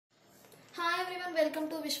everyone, welcome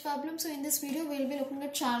to Vishwablooms. So in this video we will be looking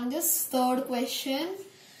at challenges, third question.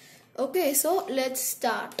 Okay, so let's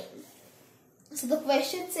start. So the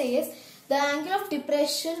question says the angle of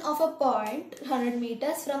depression of a point 100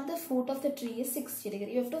 meters from the foot of the tree is 60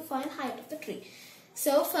 degrees. You have to find height of the tree.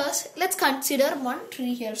 So first let's consider one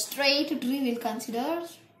tree here. Straight tree we'll consider.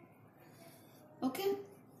 Okay,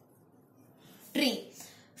 tree.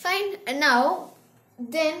 Fine. And now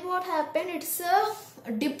then what happened? It's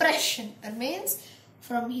a depression. That means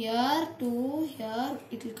from here to here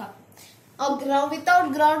it will come. Ground,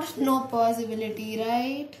 without ground no possibility,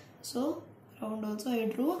 right? So ground also I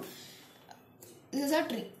drew. This is a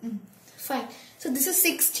tree. Fine. So this is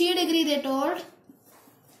 60 degree they told.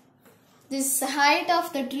 This height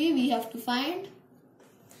of the tree we have to find.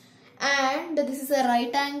 And this is a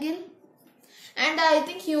right angle. And I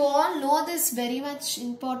think you all know this very much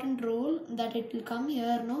important rule that it will come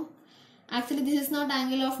here, no? Actually this is not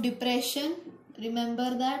angle of depression.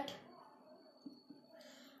 Remember that.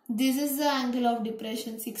 This is the angle of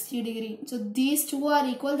depression, 60 degree. So these two are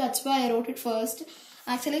equal. That's why I wrote it first.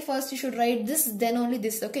 Actually first you should write this, then only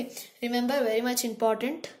this. Okay. Remember, very much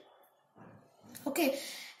important. Okay.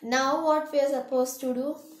 Now what we are supposed to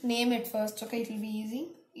do? Name it first. Okay. It will be easy.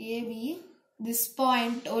 A, B. This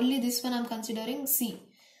point, only this one I am considering C.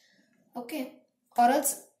 Okay. Or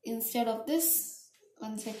else instead of this,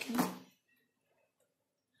 1 second.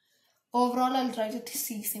 Overall I will write it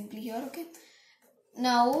C simply here. Okay.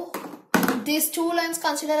 Now these two lines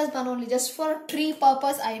consider as one only. Just for tree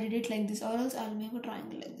purpose I did it like this. Or else I will make a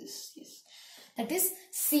triangle like this. Yes. That is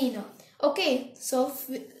C now. Okay. So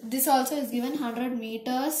this also is given 100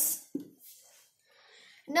 meters.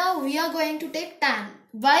 Now we are going to take tan.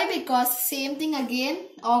 Why? Because same thing again,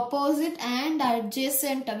 opposite and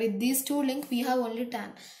adjacent. With these two links we have only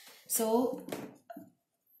tan. So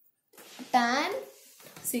tan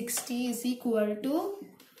 60 is equal to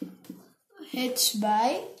H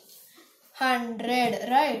by 100,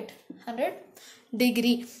 right? 100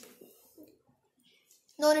 degree.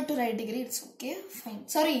 No need to write degree, it's okay, fine.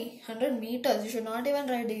 Sorry, 100 meters, you should not even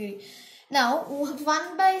write degree. Now,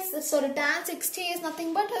 tan 60 is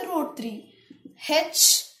nothing but root 3.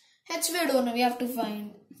 H we don't know, we have to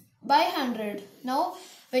find by 100. Now,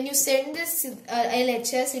 when you send this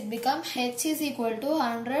LHS, it becomes H is equal to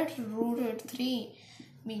 100 root 3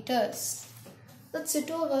 meters. That's it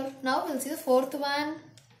over. Now, we'll see the fourth one.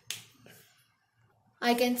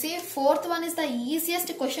 I can say fourth one is the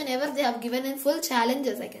easiest question ever they have given in full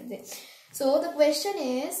challenges, I can say. So, the question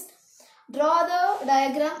is, draw the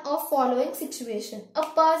diagram of following situation. A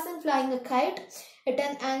person flying a kite at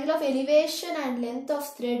an angle of elevation and length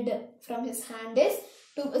of thread from his hand is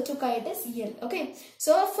to kite is L. Okay.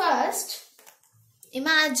 So first,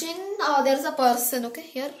 imagine there is a person. Okay,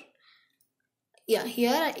 here. Yeah,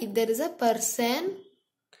 here there is a person.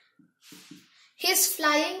 He is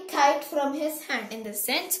flying kite from his hand. In the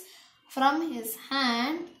sense, from his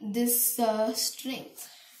hand, this string.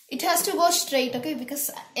 It has to go straight, okay,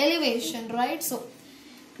 because elevation, right? So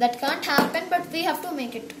that can't happen, but we have to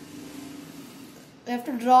make it. We have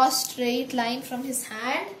to draw a straight line from his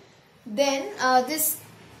hand. Then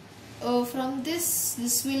from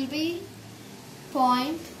this will be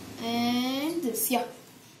point and this, yeah,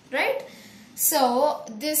 right? So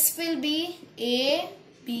this will be A,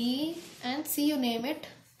 B and C, you name it.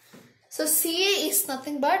 So C is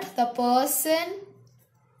nothing but the person,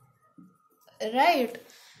 right?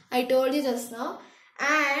 I told you just now.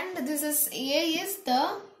 And this is A is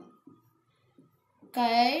the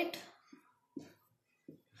kite.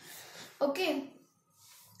 Okay.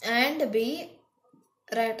 And B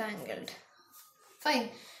right angled. Fine.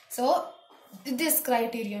 So this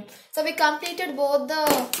criterion. So we completed both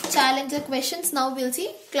the challenger questions. Now we'll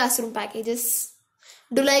see classroom packages.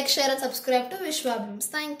 Do like, share and subscribe to Vishwablooms.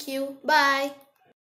 Thank you. Bye.